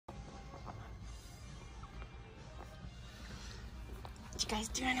What you guys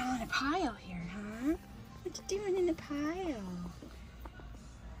doing all in a pile here, huh? What you doing in a pile?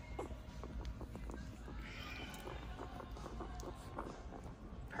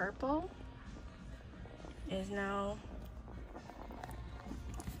 Purple is now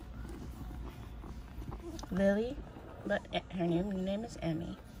Lily, but her new name is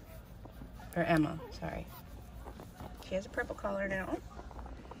Emmy. Or Emma, sorry. She has a purple collar now.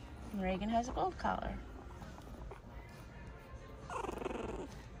 And Reagan has a gold collar.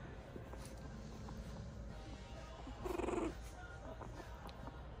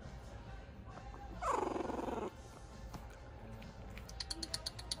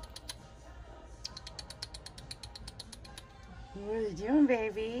 What are you doing,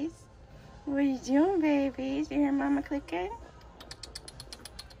 babies? What are you doing, babies? You hear Mama clicking?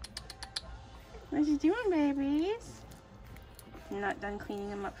 What are you doing, babies? I'm not done cleaning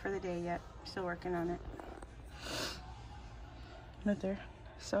them up for the day yet. Still working on it. But they're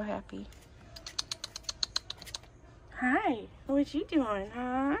so happy. Hi, what you doing,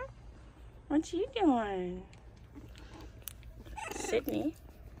 huh? What you doing? Sydney.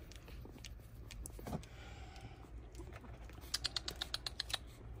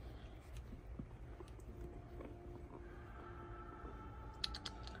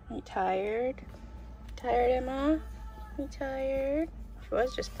 Are you tired? Tired, Emma? You tired? She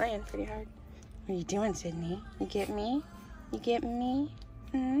was just playing pretty hard. What are you doing, Sydney? You get me? You getting me?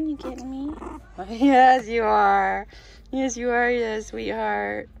 You getting me? Oh, yes, you are. Yes, you are, you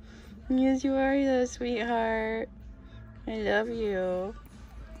sweetheart. Yes, you are, you sweetheart. I love you.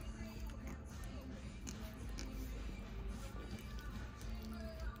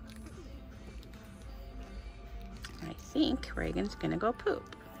 I think Reagan's gonna go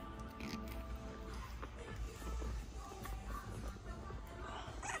poop.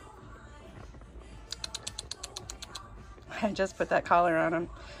 I just put that collar on him,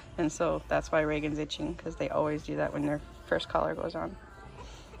 and so that's why Reagan's itching, because they always do that when their first collar goes on.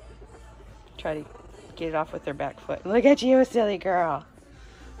 Try to get it off with their back foot. Look at you, silly girl.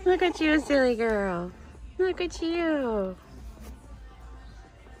 Look at you, silly girl. Look at you.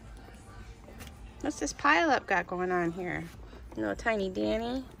 What's this pile up got going on here? Little tiny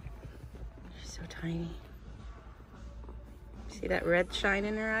Danny. She's so tiny. See that red shine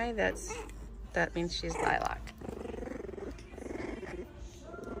in her eye? That means she's lilac.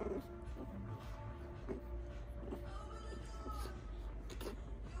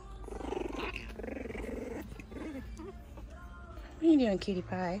 What are you doing, cutie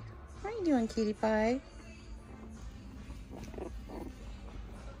pie? What are you doing, cutie pie?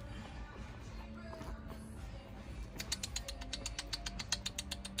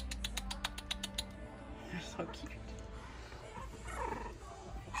 They're so cute.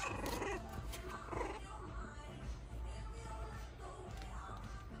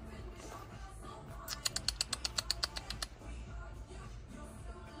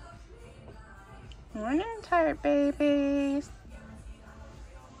 Morning, tired babies.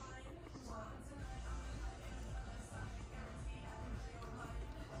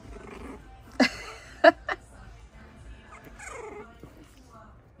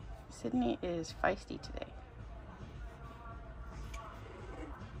 Sydney is feisty today.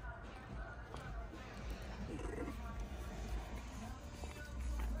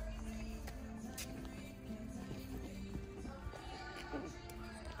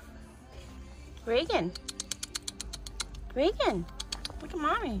 Reagan. Reagan, look at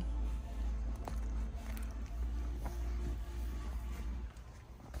mommy.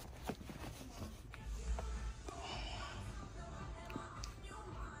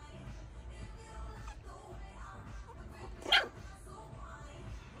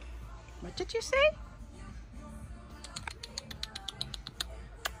 What did you say?